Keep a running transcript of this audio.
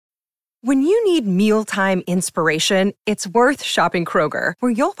When you need mealtime inspiration, it's worth shopping Kroger,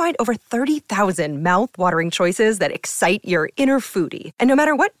 where you'll find over 30,000 mouth-watering choices that excite your inner foodie. And no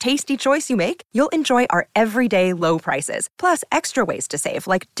matter what tasty choice you make, you'll enjoy our everyday low prices, plus extra ways to save,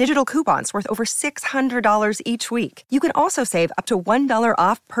 like digital coupons worth over $600 each week. You can also save up to $1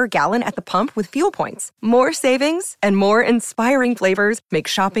 off per gallon at the pump with fuel points. More savings and more inspiring flavors make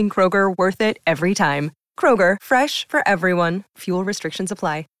shopping Kroger worth it every time. Kroger, fresh for everyone. Fuel restrictions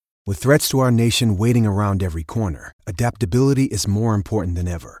apply. With threats to our nation waiting around every corner, adaptability is more important than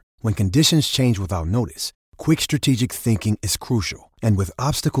ever. When conditions change without notice, quick strategic thinking is crucial. And with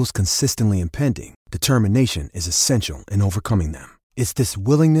obstacles consistently impending, determination is essential in overcoming them. It's this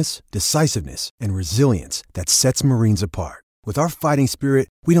willingness, decisiveness, and resilience that sets Marines apart. With our fighting spirit,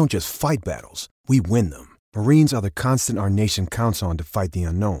 we don't just fight battles, we win them. Marines are the constant our nation counts on to fight the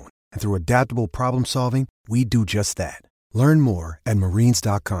unknown. And through adaptable problem solving, we do just that. Learn more at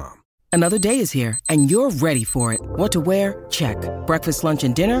marines.com. Another day is here, and you're ready for it. What to wear? Check. Breakfast, lunch,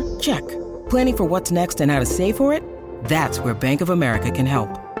 and dinner? Check. Planning for what's next and how to save for it? That's where Bank of America can help.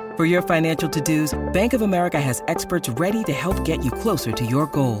 For your financial to-dos, Bank of America has experts ready to help get you closer to your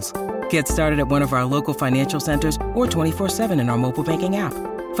goals. Get started at one of our local financial centers or 24/7 in our mobile banking app.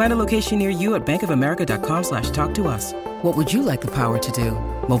 Find a location near you at bankofamerica.com/talktous. What would you like the power to do?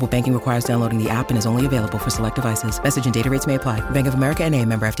 Mobile banking requires downloading the app and is only available for select devices. Message and data rates may apply. Bank of America N.A.,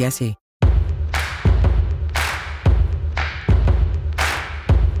 member FDIC.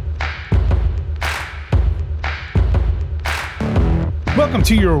 Welcome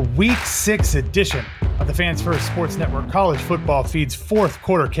to your Week 6 edition of the Fans First Sports Network College Football Feed's fourth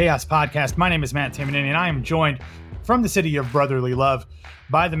quarter chaos podcast. My name is Matt Tamanini, and I am joined from the city of brotherly love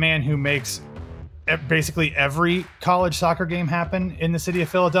by the man who makes basically every college soccer game happen in the city of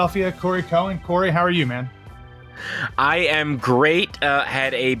Philadelphia, Corey Cohen. Corey, how are you, man? I am great.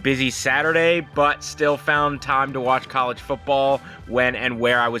 Had a busy Saturday, but still found time to watch college football when and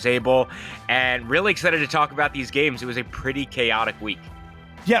where I was able, and really excited to talk about these games. It was a pretty chaotic week.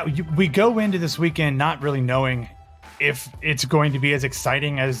 Yeah, we go into this weekend not really knowing if it's going to be as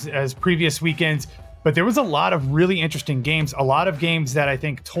exciting as previous weekends, but there was a lot of really interesting games, a lot of games that I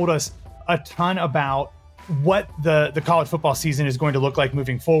think told us a ton about what the college football season is going to look like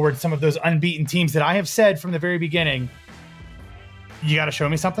moving forward. Some of those unbeaten teams that I have said from the very beginning, you got to show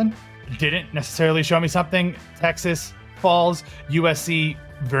me something. Didn't necessarily show me something. Texas falls. USC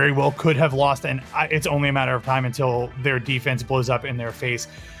very well could have lost, and it's only a matter of time until their defense blows up in their face.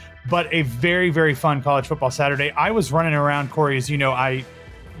 But a very, very fun college football Saturday. I was running around, Corey, as you know, I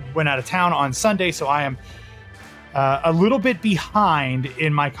went out of town on Sunday, so I am a little bit behind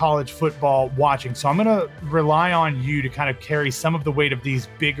in my college football watching. So I'm going to rely on you to kind of carry some of the weight of these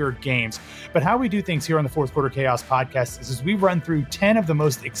bigger games. But how we do things here on the Fourth Quarter Chaos podcast is we run through 10 of the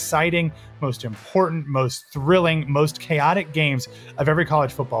most exciting, most important, most thrilling, most chaotic games of every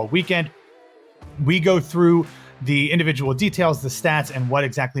college football weekend. We go through the individual details, the stats, and what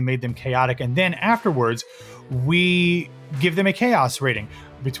exactly made them chaotic. And then afterwards, we give them a chaos rating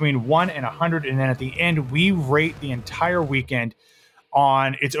between 1 and 100. And then at the end, we rate the entire weekend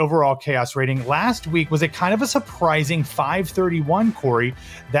on its overall chaos rating. Last week was a kind of a surprising 531, Corey.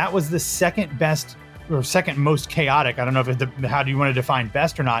 That was the second best or second most chaotic. I don't know if how do you want to define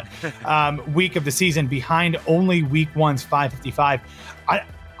best or not, week of the season, behind only week one's 555.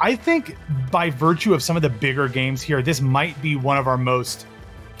 I think by virtue of some of the bigger games here, this might be one of our most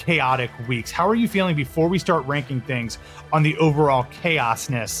chaotic weeks. How are you feeling before we start ranking things on the overall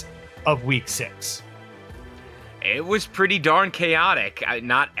chaosness of week 6? It was pretty darn chaotic.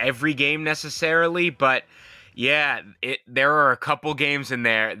 Not every game necessarily, but yeah, there are a couple games in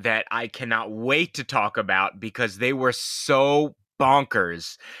there that I cannot wait to talk about because they were so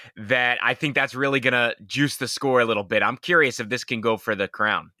bonkers that I think that's really going to juice the score a little bit. I'm curious if this can go for the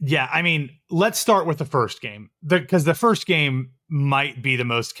crown. Yeah, I mean, let's start with the first game because the first game might be the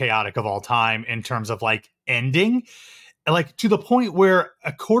most chaotic of all time in terms of like ending, like to the point where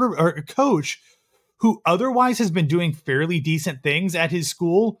a coach who otherwise has been doing fairly decent things at his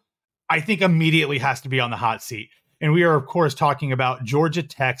school, I think immediately has to be on the hot seat. And we are, of course, talking about Georgia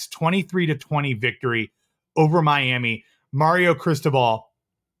Tech's 23-20 victory over Miami. Mario Cristobal,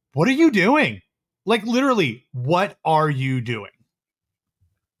 what are you doing? Like, literally, what are you doing?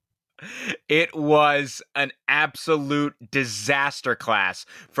 It was an absolute disaster class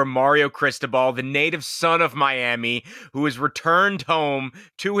for Mario Cristobal, the native son of Miami, who has returned home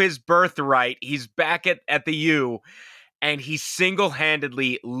to his birthright. He's back at the U. and he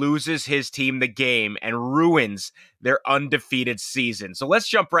single-handedly loses his team the game and ruins their undefeated season. So let's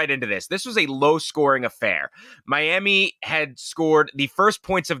jump right into this. This was a low-scoring affair. Miami had scored the first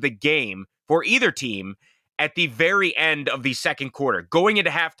points of the game for either team at the very end of the second quarter. Going into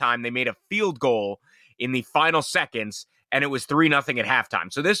halftime, they made a field goal in the final seconds, and it was 3-0 at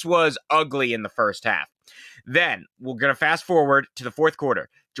halftime. So this was ugly in the first half. Then we're going to fast forward to the fourth quarter.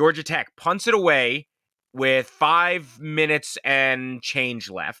 Georgia Tech punts it away with 5 minutes and change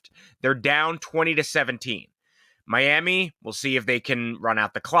left. They're down 20-17. Miami, we'll see if they can run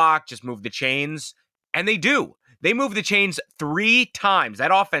out the clock, just move the chains. And they do. They move the chains 3 times.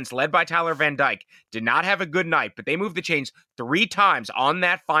 That offense, led by Tyler Van Dyke, did not have a good night, but they moved the chains 3 times on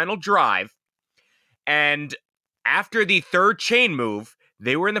that final drive. And after the third chain move,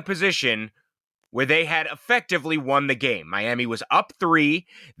 they were in the position where they had effectively won the game. Miami was up 3.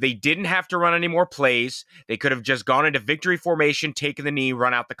 They didn't have to run any more plays. They could have just gone into victory formation, taken the knee,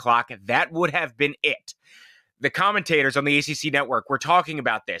 run out the clock. That would have been it. The commentators on the ACC network were talking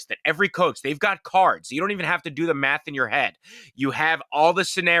about this, that every coach, they've got cards. You don't even have to do the math in your head. You have all the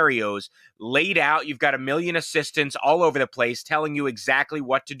scenarios laid out. You've got a million assistants all over the place telling you exactly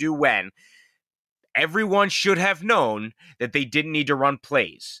what to do when. Everyone should have known that they didn't need to run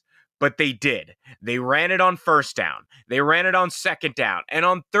plays. But they did. They ran it on first down. They ran it on second down. And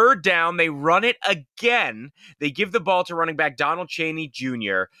on third down, they run it again. They give the ball to running back Donald Chaney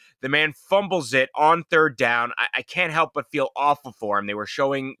Jr. The man fumbles it on third down. I can't help but feel awful for him. They were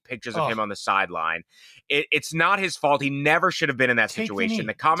showing pictures of him on the sideline. It's not his fault. He never should have been in that situation.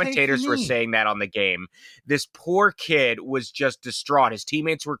 The commentators were saying that on the game. This poor kid was just distraught. His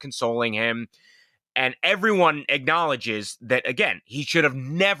teammates were consoling him. And everyone acknowledges that, again, he should have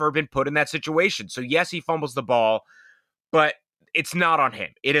never been put in that situation. So, yes, he fumbles the ball, but it's not on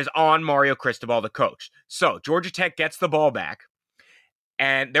him. It is on Mario Cristobal, the coach. So, Georgia Tech gets the ball back,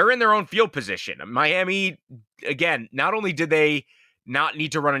 and they're in their own field position. Miami, again, not only did they not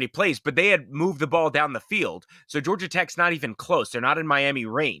need to run any plays, but they had moved the ball down the field. So, Georgia Tech's not even close. They're not in Miami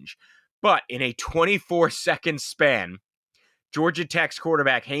range. But in a 24-second span, Georgia Tech's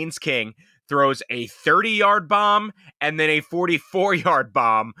quarterback, Haynes King, throws a 30-yard bomb and then a 44-yard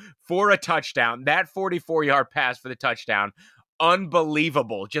bomb for a touchdown. That 44-yard pass for the touchdown,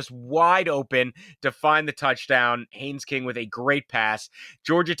 unbelievable. Just wide open to find the touchdown. Haynes King with a great pass.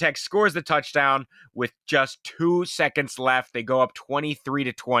 Georgia Tech scores the touchdown with just 2 seconds left. They go up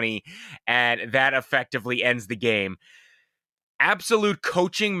 23-20, and that effectively ends the game. Absolute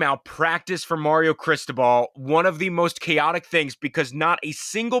coaching malpractice for Mario Cristobal, one of the most chaotic things, because not a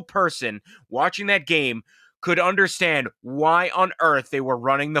single person watching that game could understand why on earth they were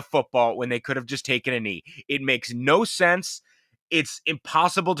running the football when they could have just taken a knee. It makes no sense. It's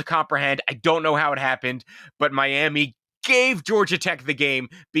impossible to comprehend. I don't know how it happened, but Miami gave Georgia Tech the game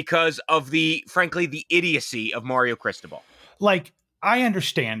because of frankly, the idiocy of Mario Cristobal. Like, I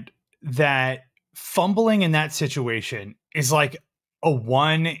understand that fumbling in that situation is like a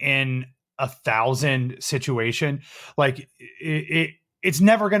 1 in 1,000 situation. Like it's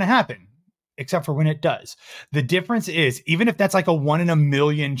never going to happen except for when it does. The difference is, even if that's like a 1 in a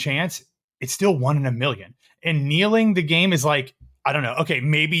million chance, it's still 1 in a million. And kneeling the game is like, I don't know. Okay,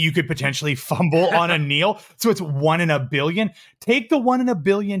 maybe you could potentially fumble on a kneel. So it's 1 in a billion. Take the 1 in a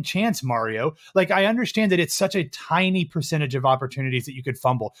billion chance, Mario. Like, I understand that it's such a tiny percentage of opportunities that you could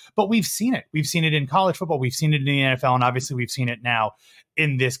fumble, but we've seen it. We've seen it in college football. We've seen it in the NFL. And obviously we've seen it now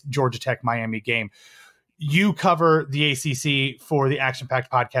in this Georgia Tech Miami game. You cover the ACC for the Action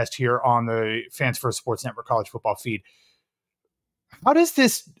Packed podcast here on the Fans First Sports Network college football feed. How does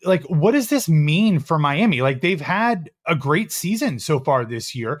this, like, what does this mean for Miami? Like, they've had a great season so far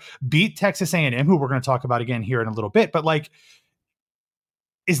this year, beat Texas A&M, who we're going to talk about again here in a little bit. But like,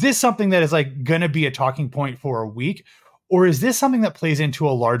 is this something that is like going to be a talking point for a week? Or is this something that plays into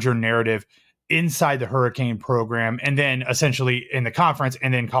a larger narrative inside the Hurricane program and then essentially in the conference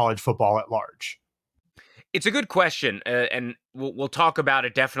and then college football at large? It's a good question, and we'll talk about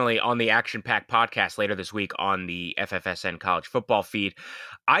it definitely on the Action Pack podcast later this week on the FFSN college football feed.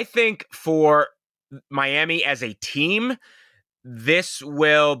 I think for Miami as a team, this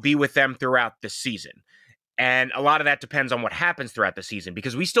will be with them throughout the season. And a lot of that depends on what happens throughout the season,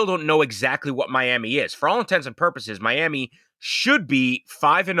 because we still don't know exactly what Miami is. For all intents and purposes, Miami should be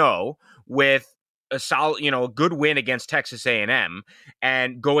 5-0 with a solid, a good win against Texas A&M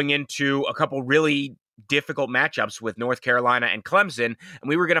and going into a couple really difficult matchups with North Carolina and Clemson. And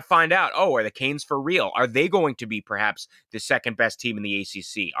we were going to find out, are the Canes for real? Are they going to be perhaps the second best team in the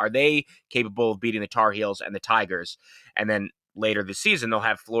ACC? Are they capable of beating the Tar Heels and the Tigers? And then later this season, they'll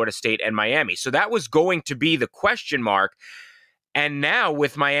have Florida State and Miami. So that was going to be the question mark. And now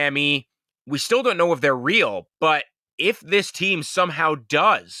with Miami, we still don't know if they're real, but if this team somehow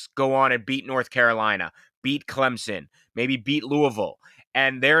does go on and beat North Carolina, beat Clemson, maybe beat Louisville,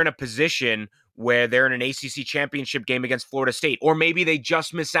 and they're in a position where they're in an ACC championship game against Florida State, or maybe they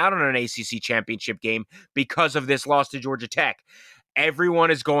just miss out on an ACC championship game because of this loss to Georgia Tech,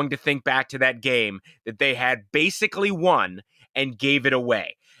 everyone is going to think back to that game that they had basically won and gave it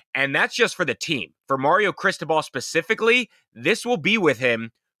away. And that's just for the team. For Mario Cristobal specifically, this will be with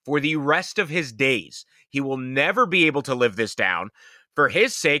him for the rest of his days. He will never be able to live this down. For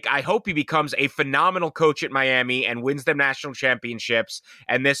his sake, I hope he becomes a phenomenal coach at Miami and wins them national championships.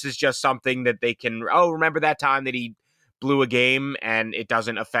 And this is just something that they can, remember that time that he blew a game and it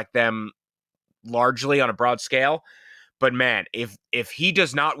doesn't affect them largely on a broad scale. But man, if he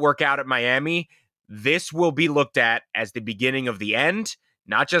does not work out at Miami, this will be looked at as the beginning of the end,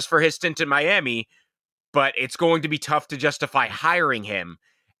 not just for his stint in Miami, but it's going to be tough to justify hiring him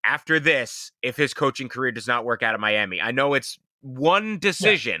after this if his coaching career does not work out at Miami. I know it's one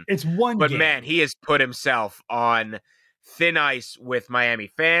decision. Yeah, it's one but game. Man, he has put himself on thin ice with Miami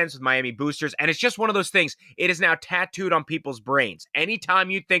fans, with Miami boosters, and it's just one of those things. It is now tattooed on people's brains. Anytime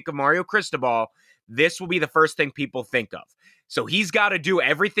you think of Mario Cristobal, this will be the first thing people think of. So he's got to do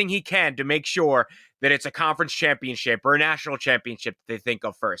everything he can to make sure that it's a conference championship or a national championship that they think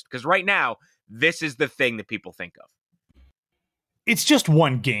of first. Because right now, this is the thing that people think of. It's just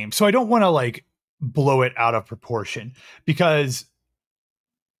one game. So I don't want to blow it out of proportion because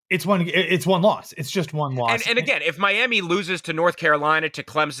it's one loss. It's just one loss. And again, if Miami loses to North Carolina, to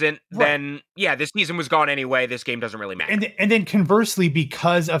Clemson, then this season was gone anyway. This game doesn't really matter. And then conversely,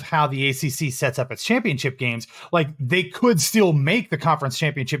 because of how the ACC sets up its championship games, they could still make the conference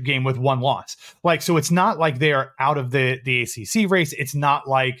championship game with one loss. So it's not like they're out of the ACC race. It's not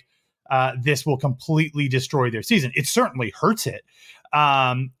like this will completely destroy their season. It certainly hurts it.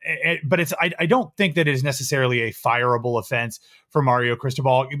 But I don't think that it is necessarily a fireable offense for Mario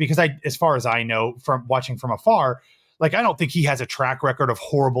Cristobal because as far as I know from watching from afar, I don't think he has a track record of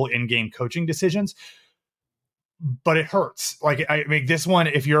horrible in-game coaching decisions, but it hurts. I mean, this one,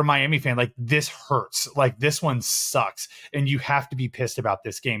 if you're a Miami fan, this hurts. This one sucks. And you have to be pissed about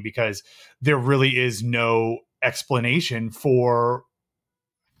this game because there really is no explanation for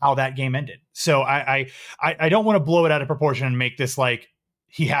how that game ended. So I don't want to blow it out of proportion and make this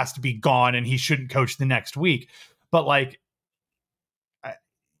he has to be gone and he shouldn't coach the next week. But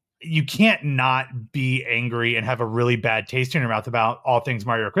you can't not be angry and have a really bad taste in your mouth about all things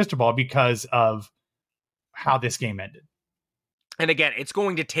Mario Cristobal because of how this game ended. And again, it's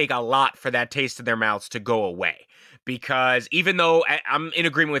going to take a lot for that taste in their mouths to go away. Because even though I'm in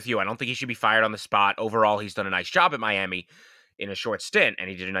agreement with you, I don't think he should be fired on the spot. Overall, he's done a nice job at Miami in a short stint, and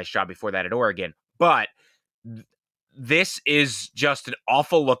he did a nice job before that at Oregon. But this is just an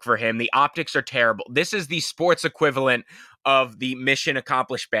awful look for him. The optics are terrible. This is the sports equivalent of the mission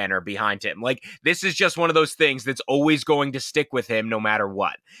accomplished banner behind him. This is just one of those things that's always going to stick with him no matter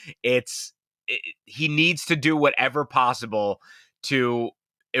what. He needs to do whatever possible to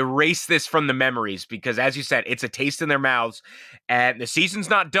erase this from the memories because, as you said, it's a taste in their mouths, and the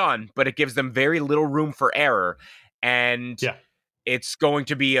season's not done, but it gives them very little room for error. And it's going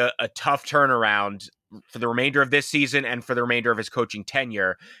to be a tough turnaround for the remainder of this season and for the remainder of his coaching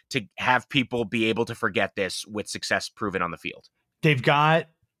tenure to have people be able to forget this with success proven on the field. They've got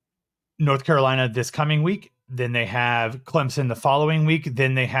North Carolina this coming week. Then they have Clemson the following week.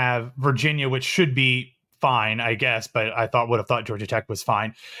 Then they have Virginia, which should be fine, I guess, but I would have thought Georgia Tech was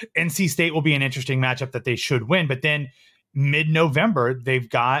fine. NC State will be an interesting matchup that they should win. But then mid-November, they've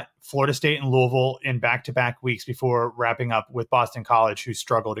got Florida State and Louisville in back-to-back weeks before wrapping up with Boston College, who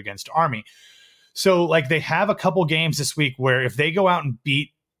struggled against Army. So they have a couple games this week where if they go out and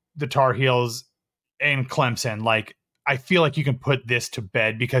beat the Tar Heels and Clemson, I feel like you can put this to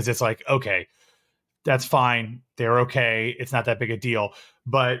bed because it's okay, that's fine. They're okay. It's not that big a deal.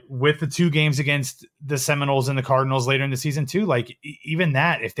 But with the two games against the Seminoles and the Cardinals later in the season too, even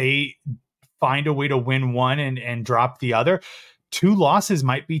that, if they find a way to win one and drop the other, two losses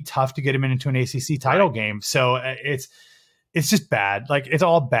might be tough to get them into an ACC title game. So it's just bad. It's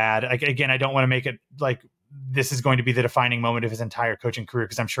all bad. Again, I don't want to make it this is going to be the defining moment of his entire coaching career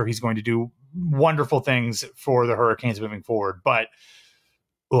because I'm sure he's going to do wonderful things for the Hurricanes moving forward. But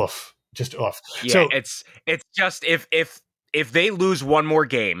oof. Just oof. Yeah, So it's just if if they lose one more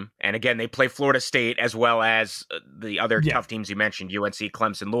game, and again, they play Florida State as well as the other tough teams you mentioned, UNC,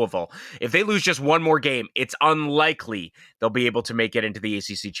 Clemson, Louisville. If they lose just one more game, it's unlikely they'll be able to make it into the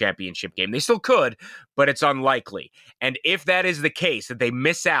ACC championship game. They still could, but it's unlikely. And if that is the case, that they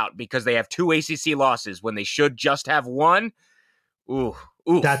miss out because they have 2 ACC losses when they should just have one,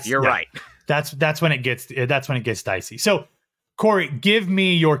 you're right. That's when it gets dicey. So, Corey, give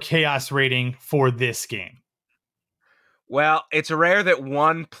me your chaos rating for this game. Well, it's rare that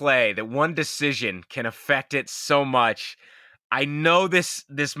one play, that one decision can affect it so much. I know this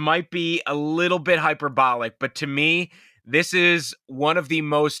might be a little bit hyperbolic, but to me, this is one of the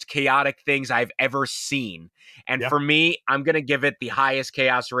most chaotic things I've ever seen. And for me, I'm going to give it the highest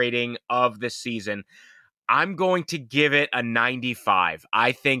chaos rating of this season. I'm going to give it a 95.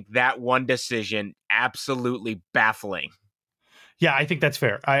 I think that one decision, absolutely baffling. Yeah, I think that's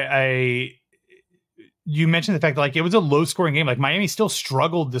fair. You mentioned the fact that it was a low scoring game. Like Miami still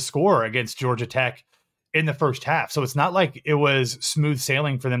struggled to score against Georgia Tech in the first half. So it's not like it was smooth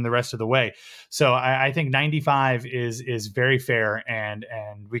sailing for them the rest of the way. So I think 95 is very fair. And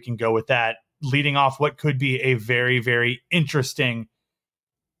we can go with that, leading off what could be a very, very interesting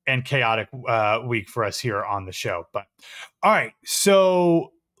and chaotic week for us here on the show. But all right,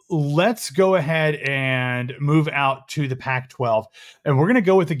 so let's go ahead and move out to the Pac-12. And we're going to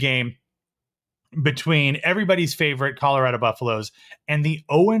go with a game between everybody's favorite Colorado Buffaloes and the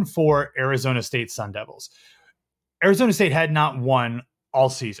 0-4 Arizona State Sun Devils. Arizona State had not won all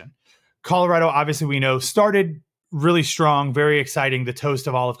season. Colorado, obviously, we know, started really strong, very exciting, the toast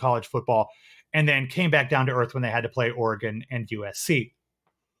of all of college football, and then came back down to earth when they had to play Oregon and USC.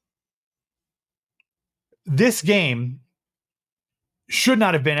 This game should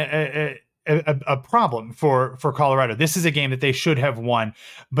not have been a problem for Colorado. This is a game that they should have won,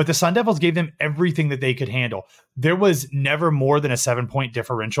 but the Sun Devils gave them everything that they could handle. There was never more than a 7-point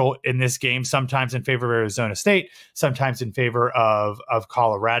differential in this game, sometimes in favor of Arizona State, sometimes in favor of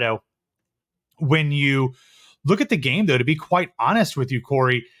Colorado. When you look at the game, though, to be quite honest with you,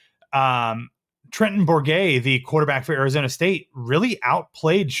 Corey, Trenton Bourguet, the quarterback for Arizona State, really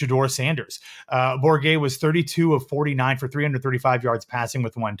outplayed Shedeur Sanders. Bourguet was 32 of 49 for 335 yards passing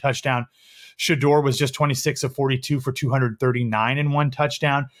with 1 touchdown. Shedeur was just 26 of 42 for 239 and 1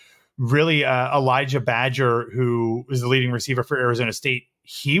 touchdown. Really, Elijah Badger, who was the leading receiver for Arizona State,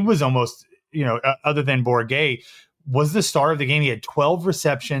 he was almost, other than Bourguet, was the star of the game. He had 12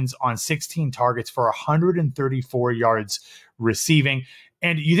 receptions on 16 targets for 134 yards receiving.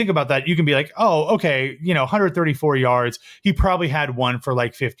 And you think about that, you can be like, oh, okay, 134 yards. He probably had one for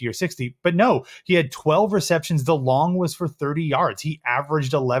 50 or 60. But no, he had 12 receptions. The long was for 30 yards. He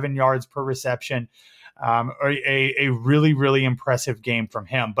averaged 11 yards per reception. A really, really impressive game from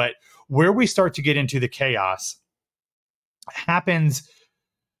him. But where we start to get into the chaos happens,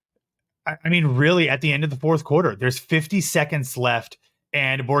 really at the end of the fourth quarter. There's 50 seconds left,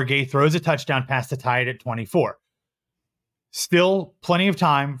 and Bourguet throws a touchdown pass to tie it at 24. Still plenty of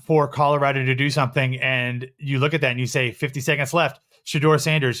time for Colorado to do something. And you look at that and you say, 50 seconds left. Shedeur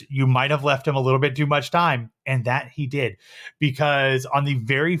Sanders, you might have left him a little bit too much time. And that he did, because on the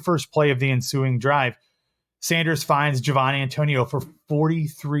very first play of the ensuing drive, Sanders finds Giovanni Antonio for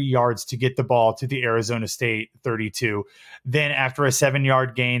 43 yards to get the ball to the Arizona State 32. Then after a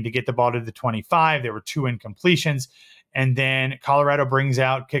 7-yard gain to get the ball to the 25, there were 2 incompletions. And then Colorado brings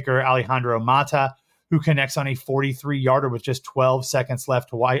out kicker Alejandro Mata, who connects on a 43-yarder with just 12 seconds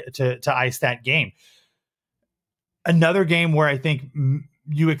left to ice that game. Another game where I think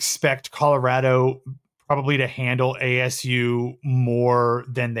you expect Colorado probably to handle ASU more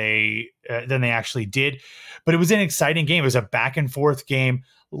than they actually did, but it was an exciting game. It was a back and forth game.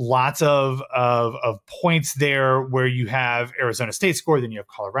 Lots of points there where you have Arizona State score, then you have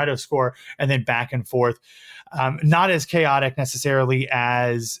Colorado score, and then back and forth. Not as chaotic necessarily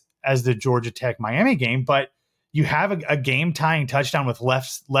as the Georgia Tech Miami game, but you have a game tying touchdown with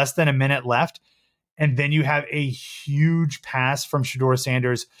less than a minute left. And then you have a huge pass from Shedeur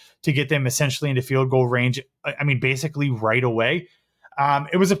Sanders to get them essentially into field goal range. Basically right away.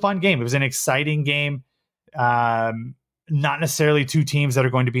 It was a fun game. It was an exciting game. Not necessarily 2 teams that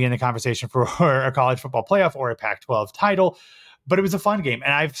are going to be in the conversation for a college football playoff or a Pac-12 title, but it was a fun game.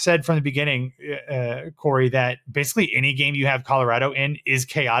 And I've said from the beginning, Corey, that basically any game you have Colorado in is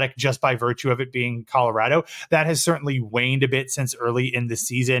chaotic just by virtue of it being Colorado. That has certainly waned a bit since early in the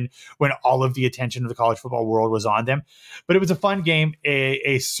season when all of the attention of the college football world was on them. But it was a fun game,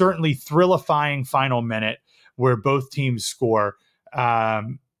 a certainly thrillifying final minute where both teams score. But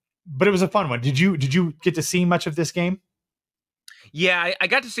it was a fun one. Did you get to see much of this game? Yeah, I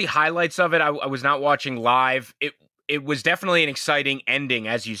got to see highlights of it. I was not watching live. it was definitely an exciting ending,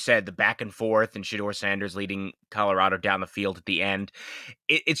 as you said, the back and forth and Shedeur Sanders leading Colorado down the field at the end.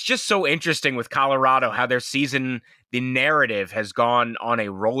 It's just so interesting with Colorado how their season, the narrative has gone on a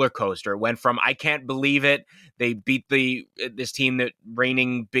roller coaster. It went from I can't believe it. They beat this team that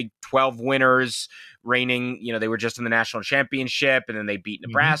reigning Big 12 winners, they were just in the national championship, and then they beat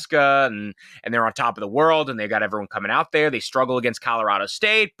Nebraska, and they're on top of the world, and they got everyone coming out there. They struggle against Colorado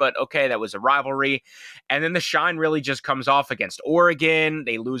State, but okay, that was a rivalry. And then the shine really just comes off against Oregon.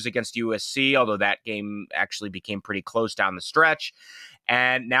 They lose against USC, although that game actually became pretty close down the stretch.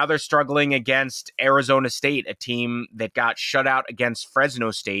 And now they're struggling against Arizona State, a team that got shut out against Fresno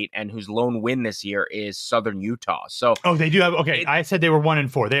State and whose lone win this year is Southern Utah. So, they do have. Okay, I said they were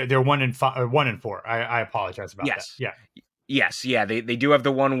 1-4. They're 1-4. I apologize about that. Yeah. Yes. Yeah. They do have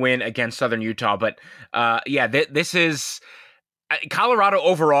the one win against Southern Utah, but this is Colorado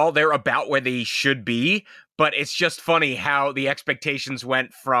overall. They're about where they should be. But it's just funny how the expectations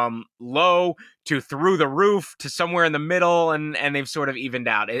went from low to through the roof to somewhere in the middle, and they've sort of evened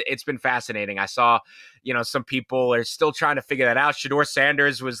out. It's been fascinating. I saw, some people are still trying to figure that out. Shedeur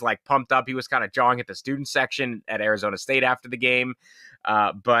Sanders was like pumped up. He was kind of jawing at the student section at Arizona State after the game.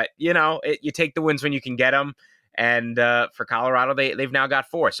 But, you take the wins when you can get them. And for Colorado, they've now got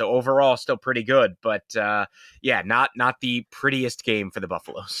 4. So overall, still pretty good. But not the prettiest game for the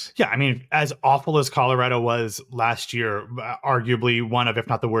Buffaloes. Yeah, I mean, as awful as Colorado was last year, arguably one of, if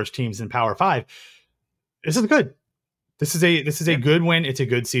not the worst teams in Power 5, this is good. This is a good win. It's a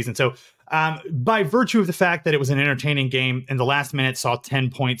good season. So by virtue of the fact that it was an entertaining game, in the last minute saw 10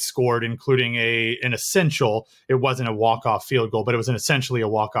 points scored, including an essential. It wasn't a walk-off field goal, but it was essentially a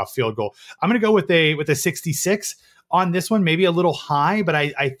walk-off field goal. I'm going to go with a 66 on this one, maybe a little high, but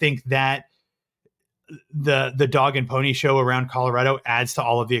I think that the dog and pony show around Colorado adds to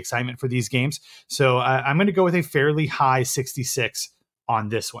all of the excitement for these games. So I'm going to go with a fairly high 66 on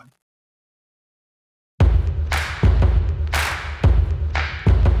this one.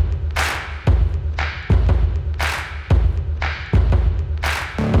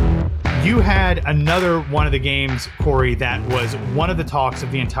 You had another one of the games, Corey, that was one of the talks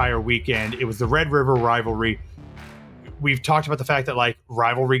of the entire weekend. It was the Red River Rivalry. We've talked about the fact that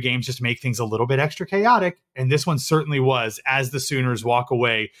rivalry games just make things a little bit extra chaotic, and this one certainly was, as the Sooners walk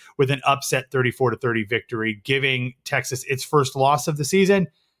away with an upset 34-30 victory, giving Texas its first loss of the season.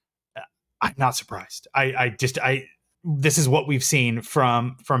 I'm not surprised. This is what we've seen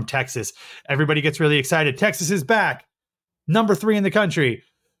from Texas. Everybody gets really excited. Texas is back, number 3 in the country.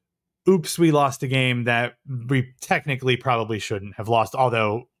 Oops, we lost a game that we technically probably shouldn't have lost,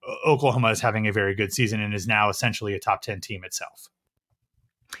 although Oklahoma is having a very good season and is now essentially a top 10 team itself.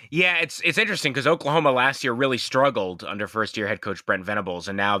 Yeah, it's interesting because Oklahoma last year really struggled under first-year head coach Brent Venables,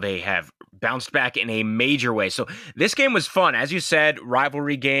 and now they have bounced back in a major way. So this game was fun. As you said,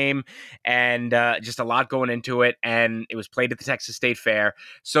 rivalry game, and just a lot going into it, and it was played at the Texas State Fair.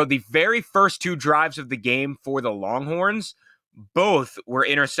 So the very first 2 drives of the game for the Longhorns, both were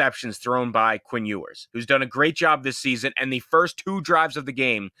interceptions thrown by Quinn Ewers, who's done a great job this season. And the first 2 drives of the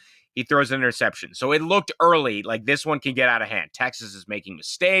game, he throws an interception. So it looked early like this one can get out of hand. Texas is making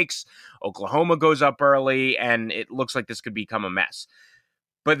mistakes. Oklahoma goes up early, and it looks like this could become a mess.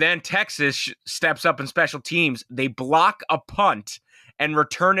 But then Texas steps up in special teams. They block a punt and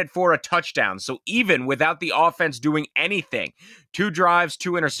return it for a touchdown. So even without the offense doing anything, 2 drives,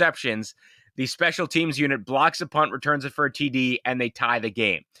 2 interceptions, the special teams unit blocks a punt, returns it for a TD, and they tie the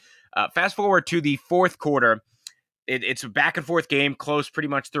game. Fast forward to the fourth quarter. It's a back-and-forth game, close pretty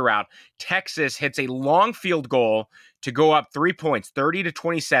much throughout. Texas hits a long field goal to go up 3 points,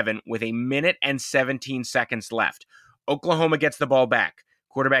 30-27, with a minute and 17 seconds left. Oklahoma gets the ball back.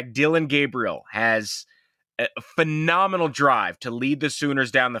 Quarterback Dylan Gabriel has a phenomenal drive to lead the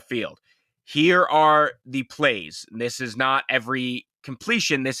Sooners down the field. Here are the plays. This is not every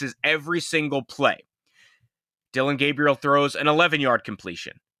completion. This is every single play. Dylan Gabriel throws an 11-yard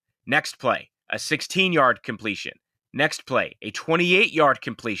completion. Next play, a 16-yard completion. Next play, a 28-yard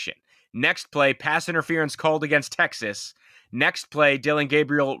completion. Next play, pass interference called against Texas. Next play, Dylan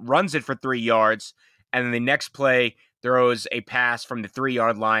Gabriel runs it for 3 yards. And then the next play throws a pass from the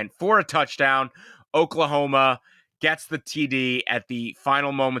 3-yard line for a touchdown. Oklahoma gets the TD at the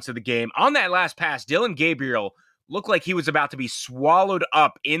final moments of the game. On that last pass, Dylan Gabriel looked like he was about to be swallowed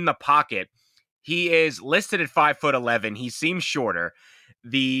up in the pocket. He is listed at 5'11". He seems shorter.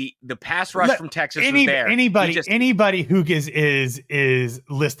 The pass rush from Texas was there. Anybody who is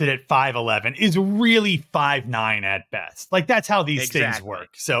listed at 5'11" is really 5'9" at best. That's how these things work.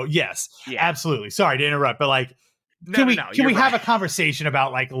 So yes, absolutely. Sorry to interrupt, but Can we have a conversation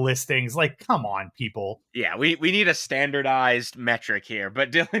about like listings? Like, come on, people. Yeah, we need a standardized metric here.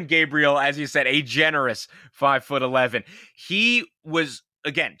 But Dylan Gabriel, as you said, a generous 5'11". He was,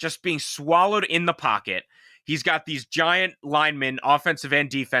 again, just being swallowed in the pocket. He's got these giant linemen, offensive and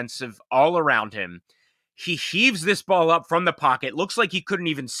defensive, all around him. He heaves this ball up from the pocket. Looks like he couldn't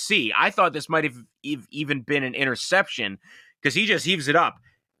even see. I thought this might have even been an interception because he just heaves it up.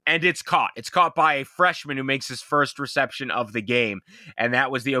 And it's caught. It's caught by a freshman who makes his first reception of the game. And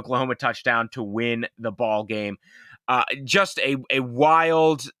that was the Oklahoma touchdown to win the ball game. Just a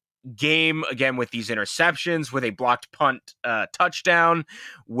wild game, again, with these interceptions, with a blocked punt touchdown,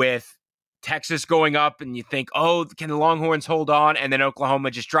 with Texas going up, and you think, oh, can the Longhorns hold on? And then Oklahoma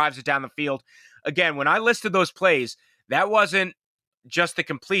just drives it down the field. Again, when I listed those plays, that wasn't just the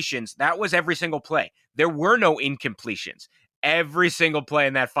completions. That was every single play. There were no incompletions. Every single play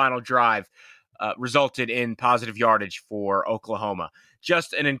in that final drive resulted in positive yardage for Oklahoma.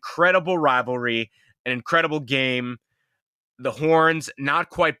 Just an incredible rivalry, an incredible game. The Horns,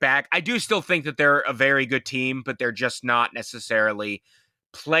 not quite back. I do still think that they're a very good team, but they're just not necessarily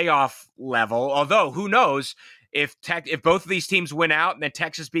playoff level. Although, who knows, if both of these teams win out and then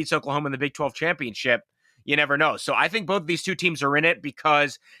Texas beats Oklahoma in the Big 12 championship, you never know. So I think both of these two teams are in it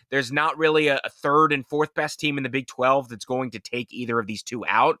because there's not really a third and fourth best team in the Big 12 that's going to take either of these two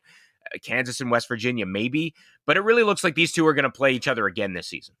out. Kansas and West Virginia, maybe. But it really looks like these two are going to play each other again this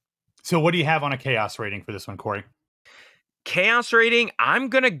season. So what do you have on a chaos rating for this one, Corey? Chaos rating, I'm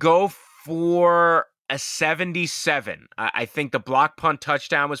going to go for a 77. I think the block punt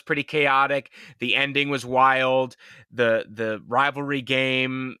touchdown was pretty chaotic. The ending was wild. The rivalry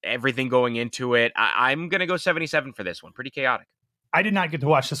game, everything going into it. I'm going to go 77 for this one. Pretty chaotic. I did not get to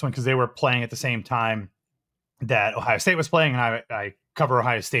watch this one because they were playing at the same time that Ohio State was playing, and I cover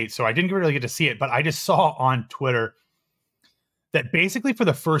Ohio State, so I didn't really get to see it. But I just saw on Twitter that basically for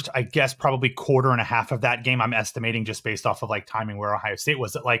the first, I guess, probably quarter and a half of that game, I'm estimating just based off of like timing where Ohio State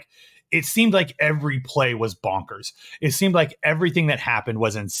was, that like it seemed like every play was bonkers. It seemed like everything that happened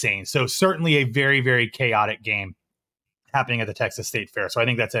was insane. So certainly a very, very chaotic game happening at the Texas State Fair. So I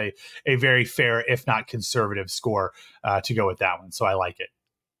think that's a very fair, if not conservative score to go with that one. So I like it.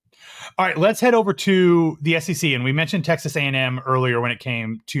 All right, let's head over to the SEC. And we mentioned Texas A&M earlier when it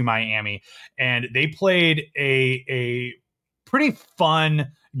came to Miami, and they played a pretty fun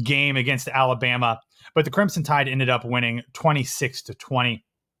game against Alabama, but the Crimson Tide ended up winning 26-20.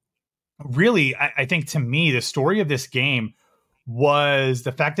 Really, I think to me, the story of this game was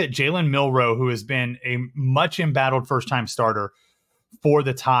the fact that Jalen Milroe, who has been a much embattled first-time starter for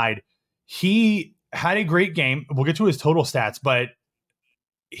the Tide, he had a great game. We'll get to his total stats, but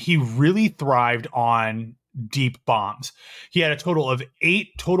he really thrived on deep bombs. He had a total of 8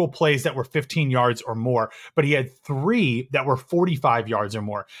 total plays that were 15 yards or more, but he had 3 that were 45 yards or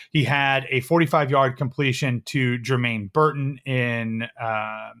more. He had a 45-yard completion to Jermaine Burton in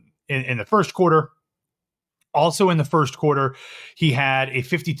the first quarter. Also in the first quarter, he had a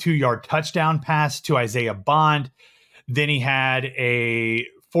 52-yard touchdown pass to Isaiah Bond. Then he had a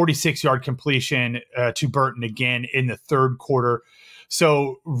 46-yard completion to Burton again in the third quarter.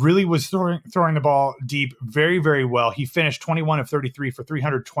 So really was throwing the ball deep very, very well. He finished 21 of 33 for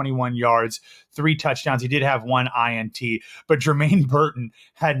 321 yards, 3 touchdowns. He did have 1 INT, but Jermaine Burton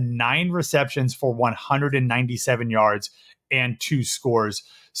had 9 receptions for 197 yards and 2 scores.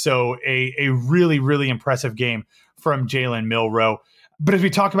 So a really, really impressive game from Jalen Milroe. But as we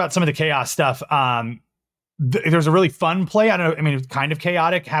talk about some of the chaos stuff, there's a really fun play. Kind of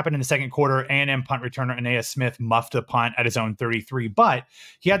chaotic, happened in the second quarter. A&M punt returner Aeneas Smith muffed a punt at his own 33, but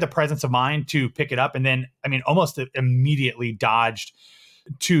he had the presence of mind to pick it up and then, almost immediately dodged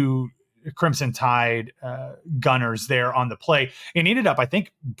 2 Crimson Tide gunners there on the play. And he ended up, I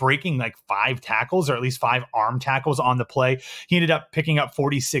think, breaking like 5 tackles, or at least 5 arm tackles on the play. He ended up picking up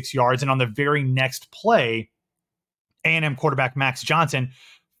 46 yards. And on the very next play, A&M quarterback Max Johnson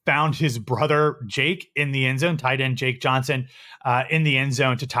found his brother Jake in the end zone, tight end Jake Johnson in the end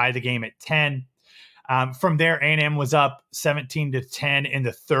zone to tie the game at 10. From there, A&M was up 17-10 in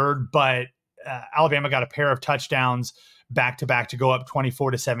the third, but Alabama got a pair of touchdowns back-to-back to go up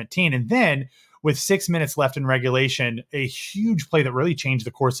 24-17. And then with 6 minutes left in regulation, a huge play that really changed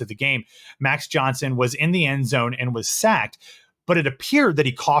the course of the game. Max Johnson was in the end zone and was sacked, but it appeared that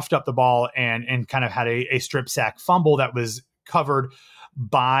he coughed up the ball and kind of had a strip sack fumble that was covered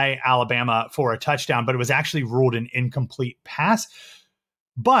by Alabama for a touchdown, but it was actually ruled an incomplete pass.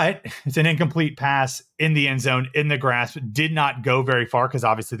 But it's an incomplete pass in the end zone, in the grass. Did not go very far because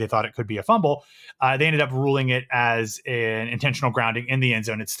obviously they thought it could be a fumble. They ended up ruling it as an intentional grounding in the end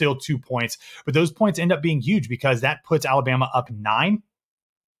zone. It's still 2 points, but those points end up being huge because that puts Alabama up 9.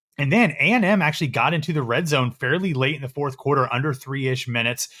 And then A&M actually got into the red zone fairly late in the fourth quarter, under 3-ish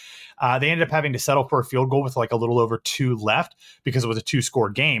minutes. They ended up having to settle for a field goal with like a little over 2 left because it was a 2-score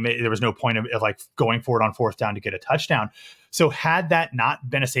game. There was no point of like going for it on fourth down to get a touchdown. So had that not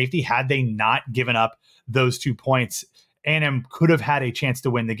been a safety, had they not given up those 2 points, A&M could have had a chance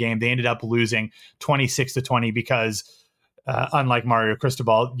to win the game. They ended up losing 26-20 because unlike Mario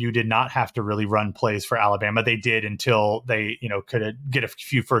Cristobal, you did not have to really run plays for Alabama. They did until they, could get a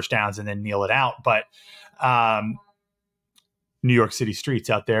few first downs and then kneel it out. But New York City streets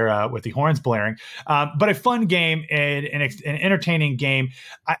out there with the horns blaring. But a fun game and an entertaining game.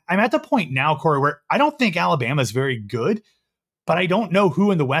 I'm at the point now, Corey, where I don't think Alabama is very good, but I don't know who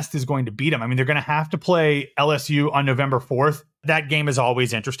in the West is going to beat them. I mean, they're going to have to play LSU on November 4th. That game is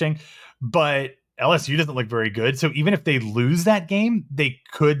always interesting, but LSU doesn't look very good. So even if they lose that game, they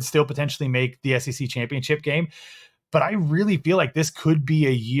could still potentially make the SEC championship game. But I really feel like this could be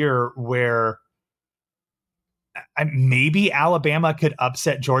a year where maybe Alabama could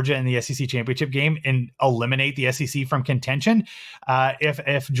upset Georgia in the SEC championship game and eliminate the SEC from contention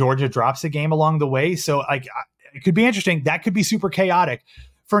if Georgia drops a game along the way. So it could be interesting. That could be super chaotic.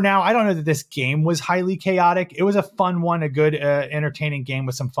 For now, I don't know that this game was highly chaotic. It was a fun one, a good, entertaining game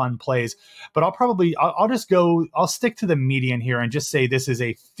with some fun plays. But I'll stick to the median here and just say this is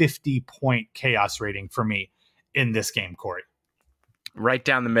a 50-point chaos rating for me in this game, Corey. Right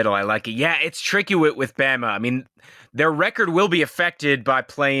down the middle. I like it. Yeah, it's tricky with Bama. I mean, their record will be affected by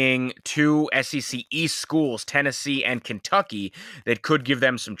playing 2 SEC East schools, Tennessee and Kentucky, that could give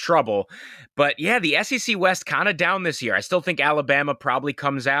them some trouble. But yeah, the SEC West kind of down this year. I still think Alabama probably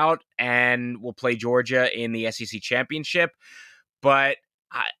comes out and will play Georgia in the SEC championship. But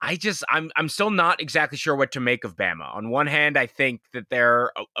I'm still not exactly sure what to make of Bama. On one hand, I think that they're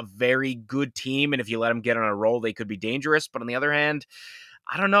a very good team, and if you let them get on a roll, they could be dangerous. But on the other hand,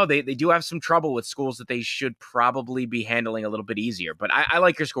 I don't know. They do have some trouble with schools that they should probably be handling a little bit easier. But I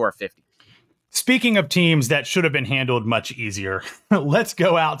like your score of 50. Speaking of teams that should have been handled much easier, let's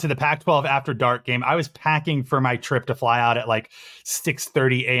go out to the Pac-12 After Dark game. I was packing for my trip to fly out at like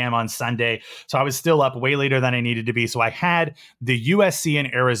 6:30 a.m. on Sunday, so I was still up way later than I needed to be. So I had the USC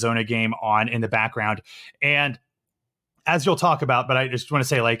and Arizona game on in the background. And as you'll talk about, but I just want to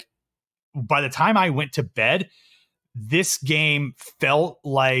say, like, by the time I went to bed, this game felt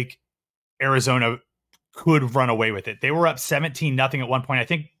like Arizona could run away with it. They were up 17-0 at one point. I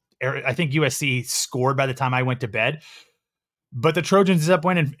think USC scored by the time I went to bed, but the Trojans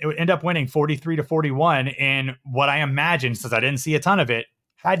end up winning 43-41 in what I imagine, since I didn't see a ton of it,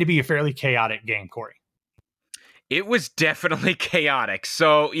 had to be a fairly chaotic game, Corey. It was definitely chaotic.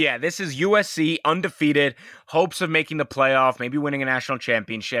 So yeah, this is USC undefeated, hopes of making the playoff, maybe winning a national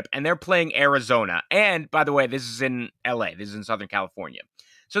championship, and they're playing Arizona. And by the way, this is in LA. This is in Southern California.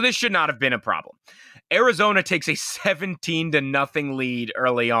 So this should not have been a problem. Arizona takes a 17-0 lead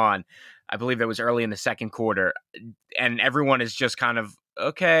early on. I believe that was early in the second quarter. And everyone is just kind of,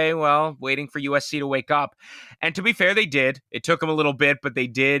 okay, well, waiting for USC to wake up. And to be fair, they did. It took them a little bit, but they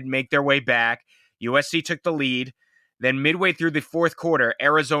did make their way back. USC took the lead. Then midway through the fourth quarter,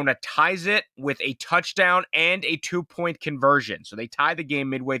 Arizona ties it with a touchdown and a 2-point conversion. So they tie the game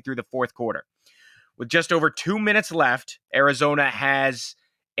midway through the fourth quarter. With just over 2 minutes left, Arizona has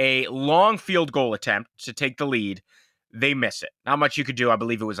a long field goal attempt to take the lead. They miss it. Not much you could do. I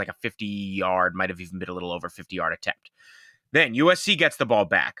believe it was like a 50-yard, might have even been a little over 50-yard attempt. Then USC gets the ball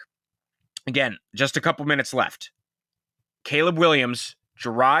back. Again, just a couple minutes left. Caleb Williams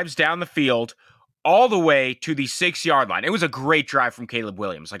drives down the field all the way to the 6-yard line. It was a great drive from Caleb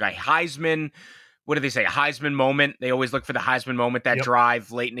Williams. Like a Heisman, what do they say? A Heisman moment. They always look for the Heisman moment, that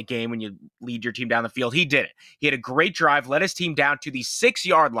drive late in the game when you lead your team down the field. He did it. He had a great drive, led his team down to the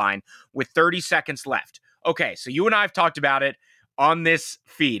 6-yard line with 30 seconds left. Okay, so you and I have talked about it on this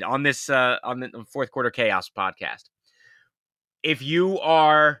feed, on the Fourth Quarter Chaos podcast. If you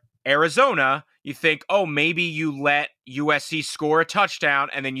are Arizona, you think, oh, maybe you let USC score a touchdown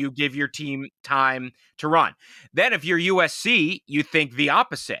and then you give your team time to run. Then if you're USC, you think the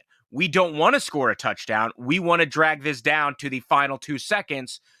opposite. We don't want to score a touchdown. We want to drag this down to the final 2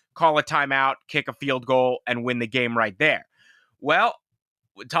 seconds, call a timeout, kick a field goal, and win the game right there. Well,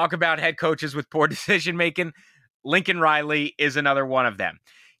 talk about head coaches with poor decision-making. Lincoln Riley is another one of them.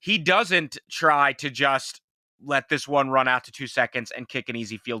 He doesn't try to just let this one run out to 2 seconds and kick an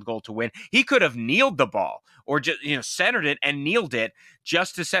easy field goal to win. He could have kneeled the ball or just centered it and kneeled it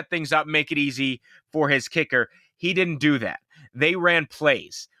just to set things up, make it easy for his kicker. He didn't do that. They ran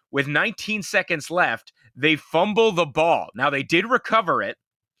plays. With 19 seconds left, they fumble the ball. Now, they did recover it,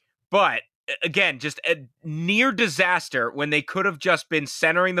 but again, just a near disaster when they could have just been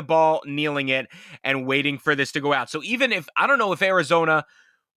centering the ball, kneeling it, and waiting for this to go out. So even if, I don't know if Arizona,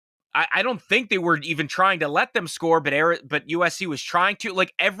 I don't think they were even trying to let them score, but USC was trying to.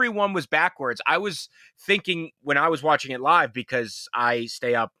 Like, everyone was backwards. I was thinking when I was watching it live, because I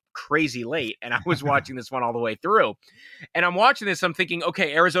stay up crazy late, and I was watching this one all the way through. And I'm watching this, I'm thinking,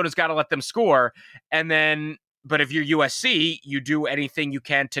 okay, Arizona's got to let them score. And then, but if you're USC, you do anything you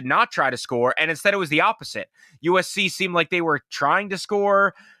can to not try to score. And instead it was the opposite. USC seemed like they were trying to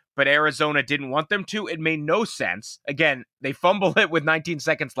score, but Arizona didn't want them to. It made no sense. Again, they fumble it with 19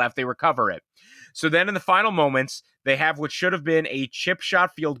 seconds left. They recover it. So then in the final moments, they have what should have been a chip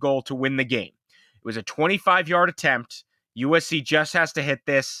shot field goal to win the game. It was a 25-yard attempt. USC just has to hit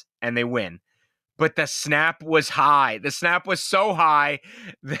this, and they win. But the snap was high. The snap was so high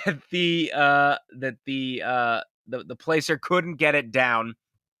that the placer couldn't get it down.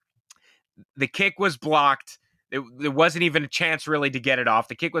 The kick was blocked. There wasn't even a chance really to get it off.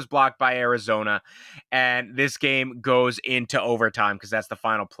 The kick was blocked by Arizona, and this game goes into overtime because that's the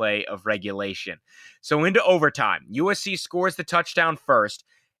final play of regulation. So into overtime, USC scores the touchdown first.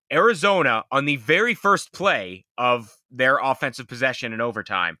 Arizona, on the very first play of their offensive possession in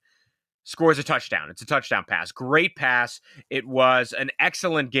overtime, scores a touchdown. It's a touchdown pass. Great pass. It was an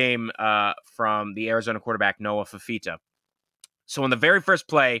excellent game from the Arizona quarterback, Noah Fafita. So on the very first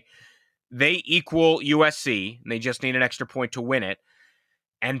play, they equal USC, and they just need an extra point to win it.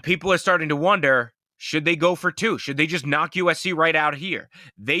 And people are starting to wonder, should they go for two? Should they just knock USC right out here?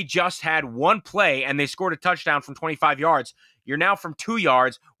 They just had one play, and they scored a touchdown from 25 yards. You're now from 2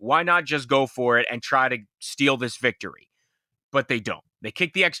 yards. Why not just go for it and try to steal this victory? But they don't. They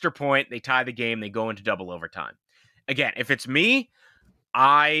kick the extra point. They tie the game. They go into double overtime. Again, if it's me,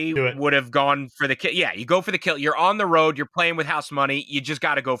 I would have gone for the kill. Yeah, you go for the kill. You're on the road. You're playing with house money. You just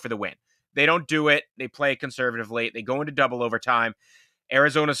got to go for the win. They don't do it. They play conservatively. They go into double overtime.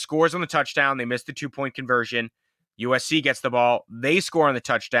 Arizona scores on the touchdown. They miss the 2-point conversion. USC gets the ball. They score on the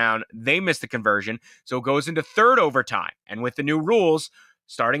touchdown. They miss the conversion. So it goes into third overtime. And with the new rules,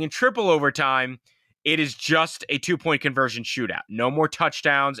 starting in triple overtime, it is just a 2-point conversion shootout. No more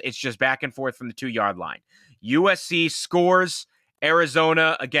touchdowns. It's just back and forth from the 2-yard line. USC scores.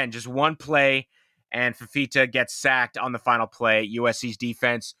 Arizona, again, just one play, and Fafita gets sacked on the final play. USC's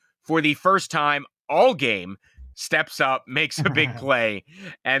defense, for the first time all game, steps up, makes a big play,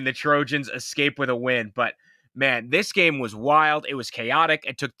 and the Trojans escape with a win. But man, this game was wild. It was chaotic.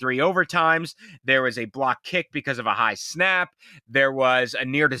 It took 3 overtimes. There was a block kick because of a high snap. There was a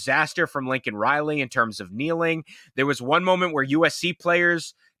near disaster from Lincoln Riley in terms of kneeling. There was one moment where USC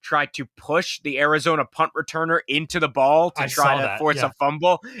players tried to push the Arizona punt returner into the ball to try to force a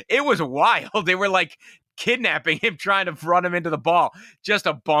fumble. It was wild. They were like kidnapping him, trying to run him into the ball. Just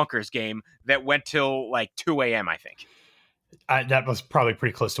a bonkers game that went till like 2 a.m., I think. That was probably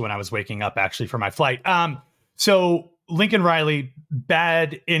pretty close to when I was waking up, actually, for my flight. So Lincoln Riley,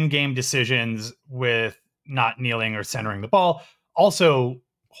 bad in-game decisions with not kneeling or centering the ball. Also,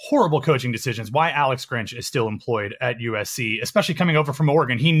 horrible coaching decisions. Why Alex Grinch is still employed at USC, especially coming over from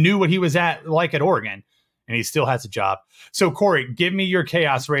Oregon. He knew what he was at Oregon, and he still has a job. So, Corey, give me your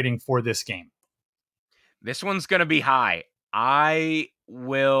chaos rating for this game. This one's going to be high. I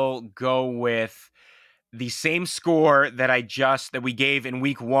will go with the same score that we gave in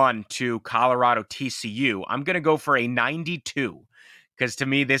week 1 to Colorado TCU. I'm going to go for a 92 because to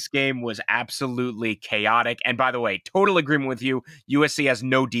me, this game was absolutely chaotic. And by the way, total agreement with you. USC has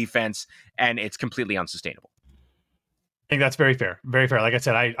no defense and it's completely unsustainable. I think that's very fair. Very fair. Like I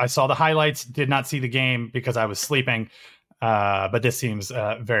said, I saw the highlights, did not see the game because I was sleeping. But this seems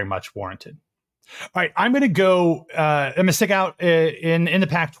very much warranted. All right, I'm going to go. I'm going to stick out in the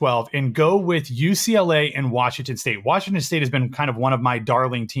Pac-12 and go with UCLA and Washington State. Washington State has been kind of one of my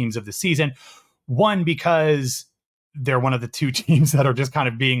darling teams of the season. One, because they're one of the 2 teams that are just kind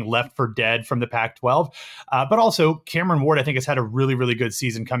of being left for dead from the Pac-12. But also, Cameron Ward, I think, has had a really, really good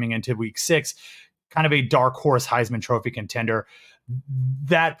season coming into week 6. Kind of a dark horse Heisman Trophy contender.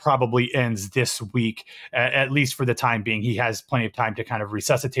 That probably ends this week, at least for the time being. He has plenty of time to kind of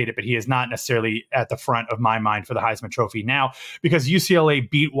resuscitate it, but he is not necessarily at the front of my mind for the Heisman Trophy now because UCLA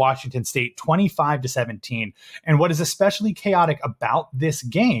beat Washington State 25-17. And what is especially chaotic about this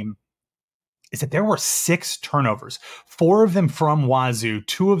game is that there were 6 turnovers, 4 of them from Wazoo,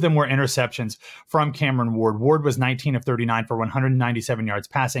 2 of them were interceptions from Cameron Ward. Ward was 19 of 39 for 197 yards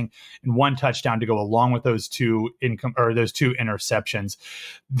passing and 1 touchdown to go along with those two interceptions.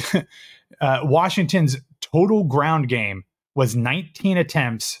 Washington's total ground game was 19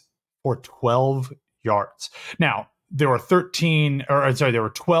 attempts for 12 yards. Now, there were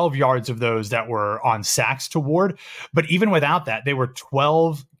 12 yards of those that were on sacks to Ward. But even without that, they were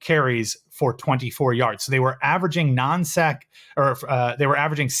 12 carries for 24 yards. So they were averaging sack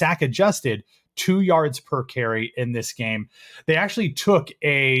adjusted 2 yards per carry in this game. They actually took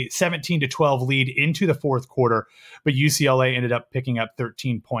a 17-12 lead into the fourth quarter, but UCLA ended up picking up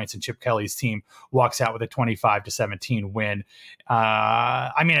 13 points, and Chip Kelly's team walks out with a 25-17 win.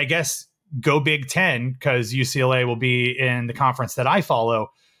 I guess go Big Ten, because UCLA will be in the conference that I follow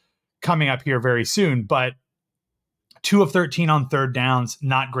coming up here very soon. But 2 of 13 on third downs,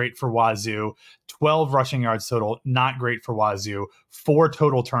 not great for Wazoo. 12 rushing yards total, not great for Wazoo. 4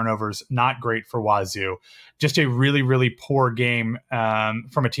 total turnovers, not great for Wazoo. Just a really, really poor game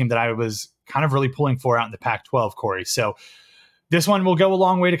from a team that I was kind of really pulling for out in the Pac-12, Corey. So this one will go a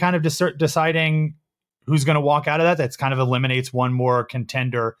long way to kind of deciding who's going to walk out of that. That's kind of eliminates one more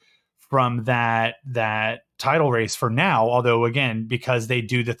contender from that title race for now. Although, again, because they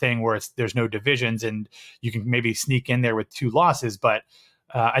do the thing where there's no divisions and you can maybe sneak in there with 2 losses. But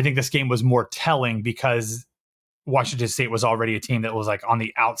I think this game was more telling because Washington State was already a team that was like on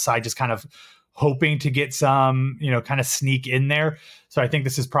the outside, just kind of hoping to get some, kind of sneak in there. So I think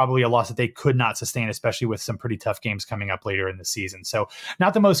this is probably a loss that they could not sustain, especially with some pretty tough games coming up later in the season. So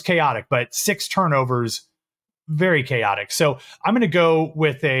not the most chaotic, but 6 turnovers, very chaotic. So I'm going to go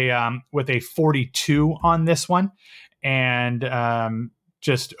with a 42 on this one, and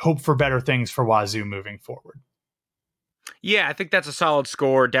just hope for better things for Wazoo moving forward. Yeah, I think that's a solid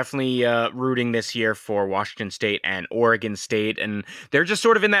score. Definitely rooting this year for Washington State and Oregon State. And they're just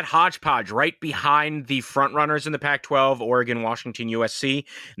sort of in that hodgepodge right behind the front runners in the Pac-12, Oregon, Washington, USC.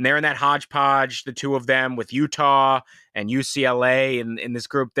 And they're in that hodgepodge, the 2 of them, with Utah and UCLA in this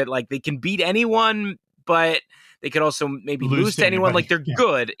group that, like, they can beat anyone, but they could also maybe lose to anyone. Like, they're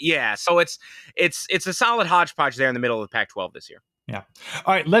good. Yeah. So it's a solid hodgepodge there in the middle of the Pac-12 this year. Yeah.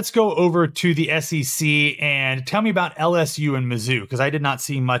 All right, let's go over to the SEC and tell me about LSU and Mizzou, because I did not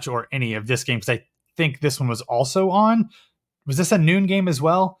see much or any of this game, because I think this one was also on. Was this a noon game as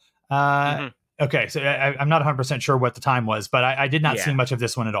well? Okay, so I'm not 100% sure what the time was, but I did not see much of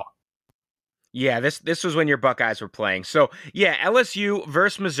this one at all. Yeah, this was when your Buckeyes were playing. So, yeah, LSU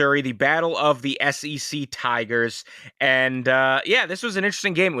versus Missouri, the battle of the SEC Tigers. And, this was an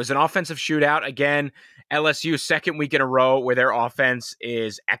interesting game. It was an offensive shootout. Again, LSU second week in a row where their offense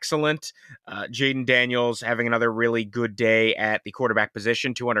is excellent. Jaden Daniels having another really good day at the quarterback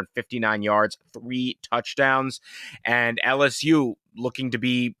position, 259 yards, 3 touchdowns. And LSU looking to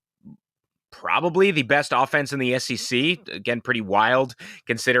be probably the best offense in the SEC. Again, pretty wild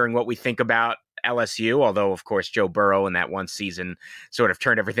considering what we think about LSU, although, of course, Joe Burrow in that one season sort of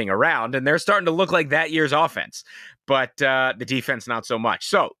turned everything around, and they're starting to look like that year's offense. But the defense, not so much.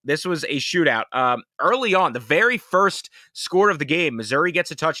 So this was a shootout. Early on, the very first score of the game, Missouri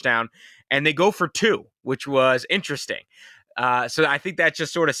gets a touchdown, and they go for 2, which was interesting. So I think that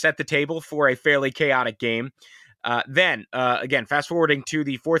just sort of set the table for a fairly chaotic game. Then, again, fast forwarding to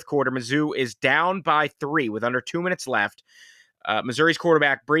the fourth quarter, Mizzou is down by 3 with under 2 minutes left. Missouri's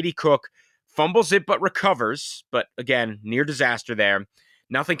quarterback, Brady Cook, fumbles it but recovers. But again, near disaster there.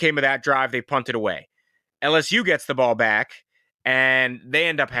 Nothing came of that drive. They punted away. LSU gets the ball back, and they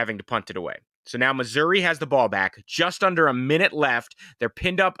end up having to punt it away. So now Missouri has the ball back. Just under a minute left. They're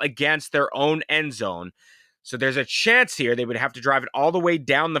pinned up against their own end zone. So there's a chance here they would have to drive it all the way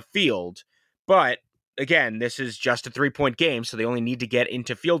down the field. But again, this is just a 3-point game, so they only need to get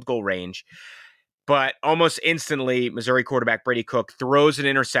into field goal range. But almost instantly, Missouri quarterback Brady Cook throws an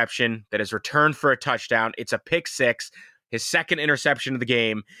interception that is returned for a touchdown. It's a pick 6, his second interception of the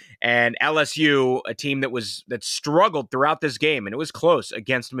game. And LSU, a team that struggled throughout this game, and it was close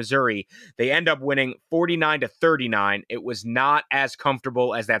against Missouri, they end up winning 49-39. It was not as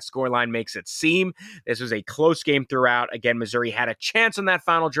comfortable as that scoreline makes it seem. This was a close game throughout. Again, Missouri had a chance on that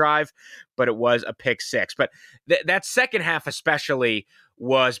final drive, but it was a pick 6. But that second half especially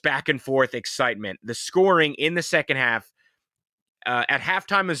was back and forth excitement. The scoring in the second half, at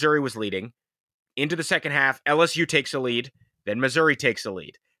halftime, Missouri was leading. Into the second half, LSU takes a lead, then Missouri takes a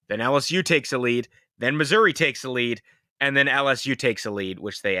lead, then LSU takes a lead, then Missouri takes a lead, and then LSU takes a lead,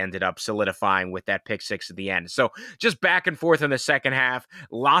 which they ended up solidifying with that pick 6 at the end. So just back and forth in the second half,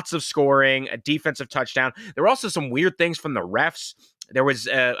 lots of scoring, a defensive touchdown. There were also some weird things from the refs. There was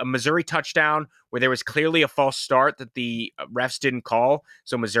a Missouri touchdown where there was clearly a false start that the refs didn't call.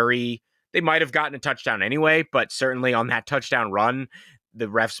 So Missouri, they might have gotten a touchdown anyway, but certainly on that touchdown run, the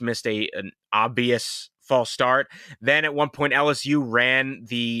refs missed an obvious false start. Then at one point, LSU ran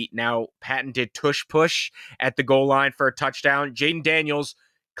the now patented tush push at the goal line for a touchdown. Jaden Daniels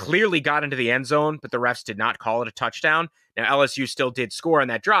clearly got into the end zone, but the refs did not call it a touchdown. Now, LSU still did score on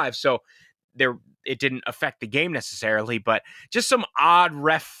that drive, so it didn't affect the game necessarily, but just some odd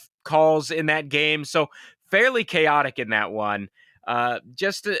ref calls in that game. So fairly chaotic in that one.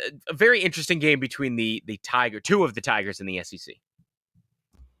 Just a very interesting game between two of the Tigers in the SEC.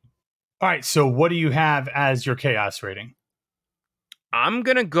 All right, so what do you have as your chaos rating? I'm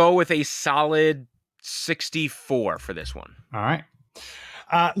going to go with a solid 64 for this one. All right.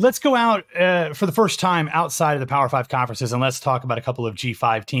 Let's go out for the first time outside of the Power 5 conferences, and let's talk about a couple of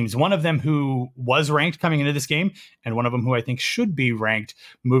G5 teams. One of them who was ranked coming into this game, and one of them who I think should be ranked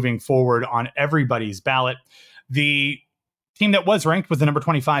moving forward on everybody's ballot. The team that was ranked was the number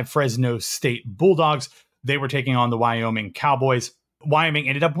 25 Fresno State Bulldogs. They were taking on the Wyoming Cowboys. Wyoming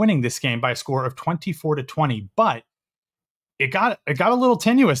ended up winning this game by a score of 24-20, but it got a little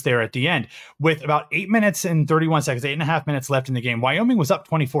tenuous there at the end with about 8 minutes and 31 seconds, 8.5 minutes left in the game. Wyoming was up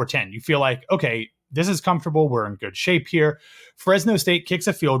 24-10. You feel like, okay, this is comfortable. We're in good shape here. Fresno State kicks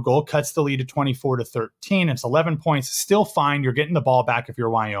a field goal, cuts the lead to 24-13. It's 11 points. Still fine. You're getting the ball back if you're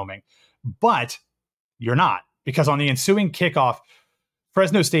Wyoming, but you're not, because on the ensuing kickoff,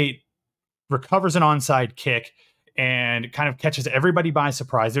 Fresno State recovers an onside kick and kind of catches everybody by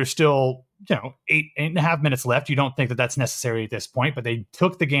surprise. There's still, 8.5 minutes left. You don't think that that's necessary at this point, but they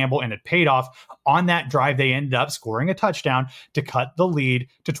took the gamble and it paid off. On that drive, they ended up scoring a touchdown to cut the lead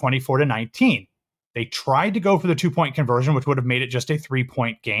to 24-19. They tried to go for the 2-point conversion, which would have made it just a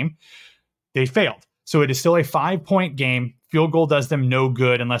 3-point game. They failed. So it is still a 5-point game. Field goal does them no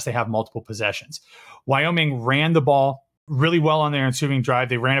good unless they have multiple possessions. Wyoming ran the ball really well on their ensuing drive.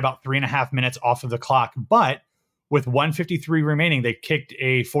 They ran about 3.5 minutes off of the clock, but with 1:53 remaining, they kicked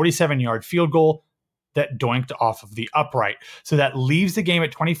a 47-yard field goal that doinked off of the upright. So that leaves the game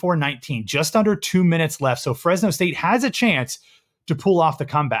at 24-19, just under 2 minutes left. So Fresno State has a chance to pull off the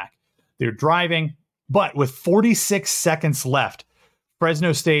comeback. They're driving, but with 46 seconds left,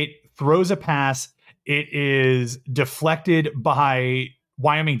 Fresno State throws a pass. It is deflected by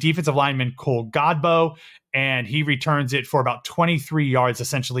Wyoming defensive lineman Cole Godbow, and he returns it for about 23 yards,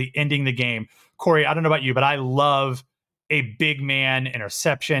 essentially ending the game. Corey, I don't know about you, but I love a big man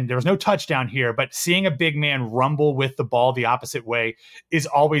interception. There was no touchdown here, but seeing a big man rumble with the ball the opposite way is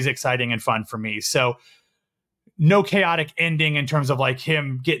always exciting and fun for me. So no chaotic ending in terms of like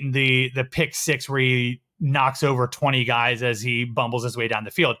him getting the pick six where he knocks over 20 guys as he bumbles his way down the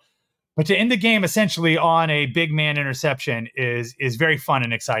field. But to end the game essentially on a big man interception is very fun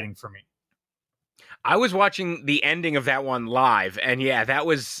and exciting for me. I was watching the ending of that one live, and yeah, that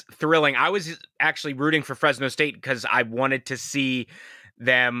was thrilling. I was actually rooting for Fresno State because I wanted to see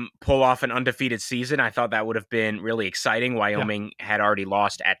them pull off an undefeated season. I thought that would have been really exciting. Wyoming had already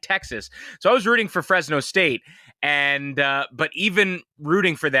lost at Texas. So I was rooting for Fresno State, and but even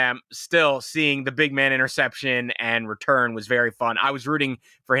rooting for them, still seeing the big man interception and return was very fun. I was rooting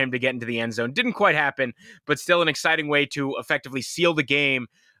for him to get into the end zone. Didn't quite happen, but still an exciting way to effectively seal the game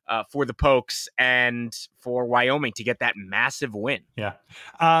for the Pokes and for Wyoming to get that massive win. Yeah.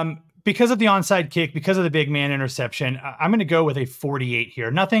 Because of the onside kick, because of the big man interception, I'm going to go with a 48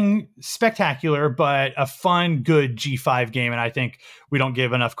 here. Nothing spectacular, but a fun, good G5 game. And I think we don't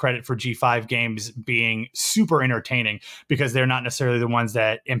give enough credit for G5 games being super entertaining because they're not necessarily the ones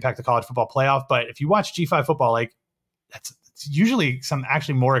that impact the college football playoff. But if you watch G5 football, like it's usually some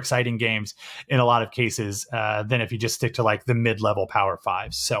actually more exciting games in a lot of cases than if you just stick to like the mid-level Power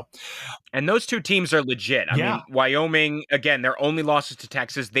Fives. So, and those two teams are legit. I mean, Wyoming, again, their only losses to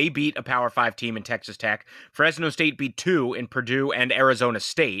Texas, they beat a Power 5 team in Texas Tech. Fresno State beat 2 in Purdue and Arizona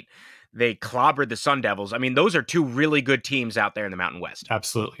State. They clobbered the Sun Devils. I mean, those are two really good teams out there in the Mountain West.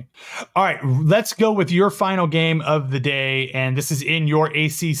 Absolutely. All right, let's go with your final game of the day, and this is in your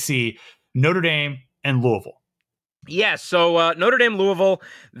ACC, Notre Dame and Louisville. Yeah, so Notre Dame, Louisville,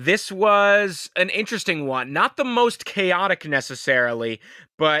 this was an interesting one. Not the most chaotic necessarily,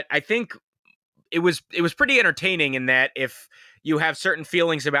 but I think it was pretty entertaining in that if you have certain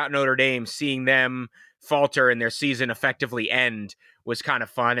feelings about Notre Dame, seeing them falter and their season effectively end was kind of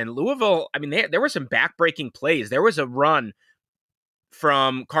fun. And Louisville, I mean, there were some back-breaking plays. There was a run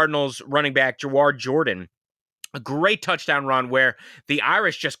from Cardinals running back Jawar Jordan, a great touchdown run where the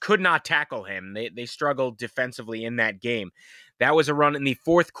Irish just could not tackle him. They struggled defensively in that game. That was a run in the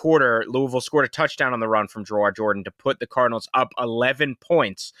fourth quarter. Louisville scored a touchdown on the run from Jawar Jordan to put the Cardinals up 11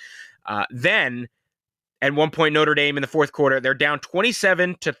 points. Then, at one point, Notre Dame in the fourth quarter, they're down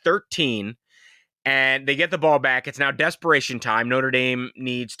 27-13, and they get the ball back. It's now desperation time. Notre Dame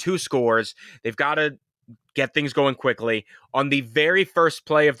needs 2 scores. They've got to get things going quickly. On the very first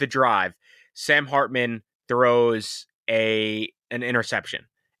play of the drive, Sam Hartman throws an interception.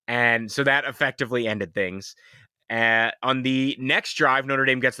 And so that effectively ended things. On the next drive, Notre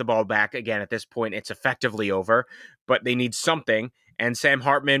Dame gets the ball back. Again, at this point, it's effectively over, but they need something, and Sam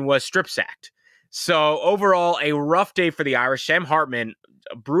Hartman was strip sacked. So overall, a rough day for the Irish. Sam Hartman,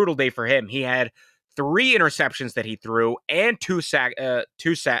 a brutal day for him. He had 3 interceptions that he threw and 2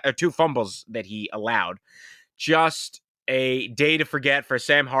 fumbles that he allowed. Just a day to forget for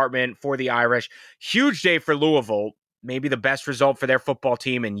Sam Hartman, for the Irish. Huge day for Louisville. Maybe the best result for their football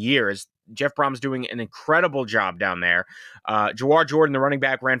team in years. Jeff Brom's doing an incredible job down there. Jawar Jordan, the running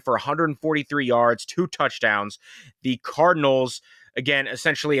back, ran for 143 yards, 2 touchdowns. The Cardinals, again,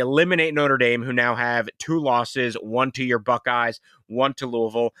 essentially eliminate Notre Dame, who now have 2 losses, 1 to your Buckeyes, 1 to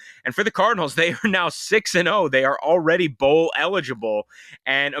Louisville. And for the Cardinals, they are now 6-0. They are already bowl eligible.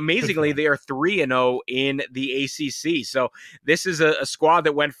 And amazingly, they are 3-0 in the ACC. So this is a squad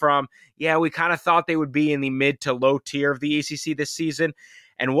that went from, we kind of thought they would be in the mid to low tier of the ACC this season.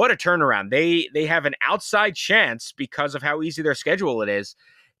 And what a turnaround. They have an outside chance, because of how easy their schedule it is,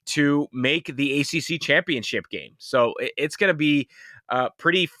 to make the ACC championship game. So it's going to be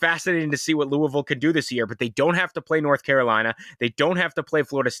pretty fascinating to see what Louisville can do this year, but they don't have to play North Carolina. They don't have to play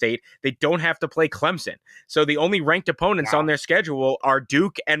Florida State. They don't have to play Clemson. So the only ranked opponents on their schedule are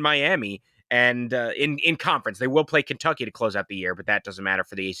Duke and Miami. And in conference, they will play Kentucky to close out the year, but that doesn't matter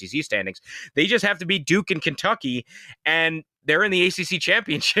for the ACC standings. They just have to beat Duke and Kentucky, and they're in the ACC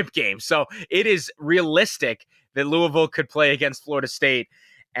championship game. So it is realistic that Louisville could play against Florida State.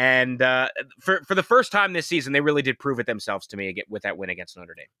 And for the first time this season, they really did prove it themselves to me with that win against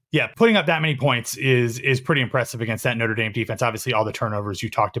Notre Dame. Yeah, putting up that many points is pretty impressive against that Notre Dame defense. Obviously, all the turnovers you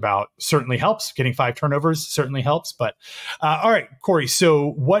talked about certainly helps. Getting 5 turnovers certainly helps. But all right, Corey,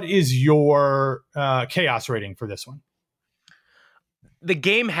 so what is your chaos rating for this one? The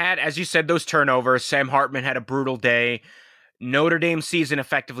game had, as you said, those turnovers. Sam Hartman had a brutal day. Notre Dame season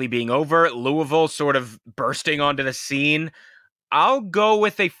effectively being over. Louisville sort of bursting onto the scene. I'll go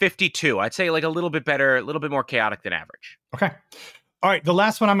with a 52. I'd say like a little bit better, a little bit more chaotic than average. Okay. All right. The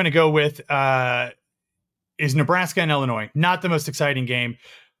last one I'm going to go with is Nebraska and Illinois. Not the most exciting game,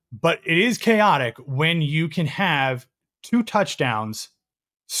 but it is chaotic when you can have 2 touchdowns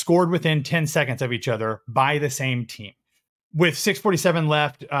scored within 10 seconds of each other by the same team. With 6:47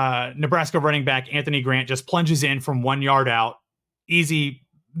 left, Nebraska running back Anthony Grant just plunges in from 1 yard out. Easy,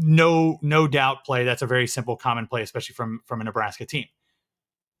 no doubt play. That's a very simple, common play, especially from a Nebraska team.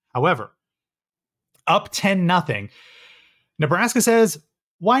 However, up 10-0, Nebraska says,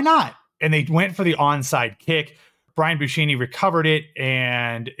 why not? And they went for the onside kick. Brian Buschini recovered it,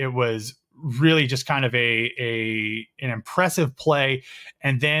 and it was really just kind of an impressive play.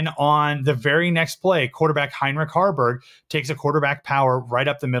 And then on the very next play, quarterback Heinrich Harburg takes a quarterback power right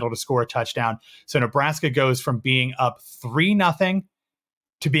up the middle to score a touchdown. So Nebraska goes from being up 3-0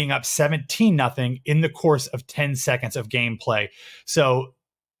 to being up 17-0 in the course of 10 seconds of gameplay. So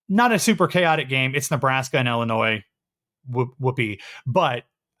not a super chaotic game. It's Nebraska and Illinois, whoopee, but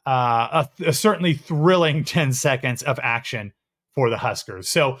a certainly thrilling 10 seconds of action for the Huskers.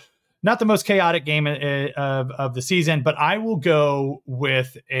 So not the most chaotic game of the season, but I will go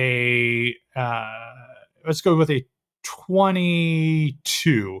with let's go with a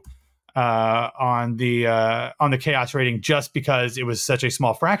 22 on the chaos rating, just because it was such a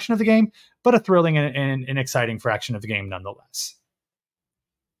small fraction of the game, but a thrilling and an exciting fraction of the game nonetheless.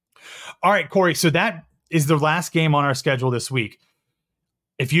 All right, Corey. So that is the last game on our schedule this week.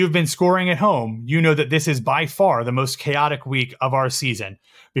 If you've been scoring at home, you know that this is by far the most chaotic week of our season,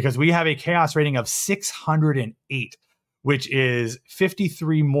 because we have a chaos rating of 608, which is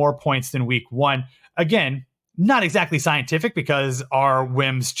 53 more points than week 1. Again, not exactly scientific, because our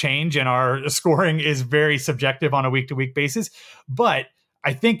whims change and our scoring is very subjective on a week-to-week basis. But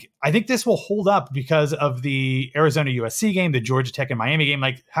I think this will hold up because of the Arizona USC game, the Georgia Tech and Miami game.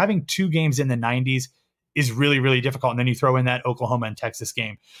 Like, having 2 games in the 90s is really, really difficult. And then you throw in that Oklahoma and Texas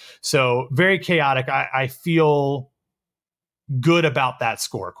game. So very chaotic. I feel good about that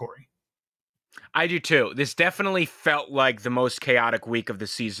score, Corey. I do too. This definitely felt like the most chaotic week of the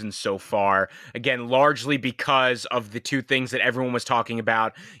season so far. Again, largely because of the two things that everyone was talking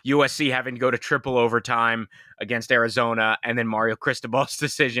about: USC having to go to triple overtime against Arizona, and then Mario Cristobal's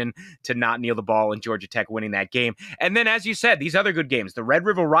decision to not kneel the ball and Georgia Tech winning that game. And then, as you said, these other good games. The Red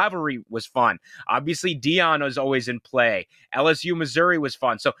River Rivalry was fun. Obviously, Dion was always in play. LSU Missouri was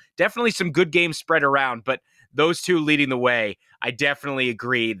fun. So definitely some good games spread around, but those two leading the way. I definitely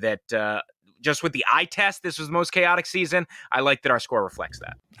agree that just with the eye test, this was the most chaotic season. I like that our score reflects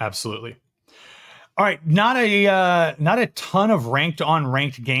that. Absolutely. All right, not a ton of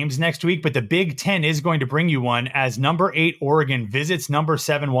ranked games next week, but the Big Ten is going to bring you one as number 8 Oregon visits number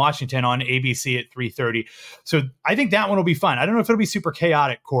 7 Washington on ABC at 3:30. So I think that one will be fun. I don't know if it'll be super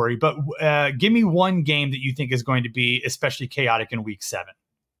chaotic, Corey, but give me one game that you think is going to be especially chaotic in Week 7.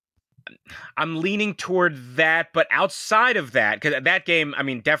 I'm leaning toward that, but outside of that, because that game, I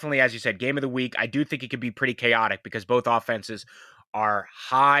mean, definitely, as you said, game of the week, I do think it could be pretty chaotic because both offenses are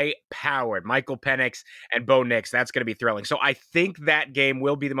high-powered. Michael Penix and Bo Nix, that's going to be thrilling. So I think that game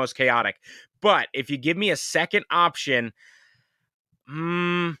will be the most chaotic. But if you give me a second option,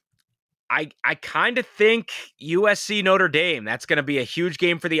 I kind of think USC Notre Dame. That's going to be a huge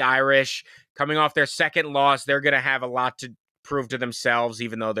game for the Irish. Coming off their second loss, they're going to have a lot to prove to themselves,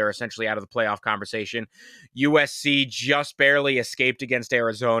 even though they're essentially out of the playoff conversation. USC just barely escaped against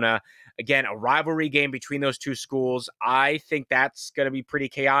Arizona. Again, a rivalry game between those two schools. I think that's going to be pretty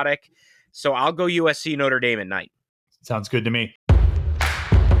chaotic. So I'll go USC Notre Dame at night. Sounds good to me.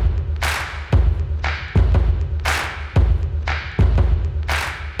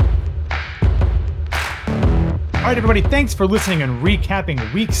 All right, everybody, thanks for listening and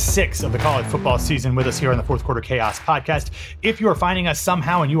recapping Week 6 of the college football season with us here on the Fourth Quarter Chaos podcast. If you are finding us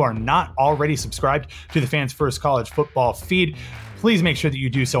somehow and you are not already subscribed to the Fans First College Football feed, please make sure that you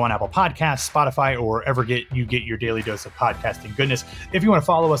do so on Apple Podcasts, Spotify, or wherever you get your daily dose of podcasting goodness. If you want to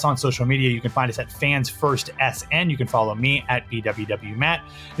follow us on social media, you can find us at Fans First SN. You can follow me at BWWMatt,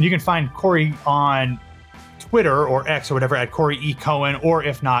 and you can find Corey on Twitter or X or whatever at Corey E. Cohen, or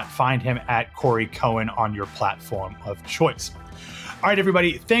if not, find him at Corey Cohen on your platform of choice. All right,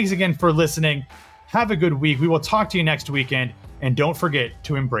 everybody, thanks again for listening. Have a good week. We will talk to you next weekend, and don't forget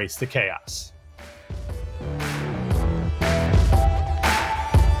to embrace the chaos.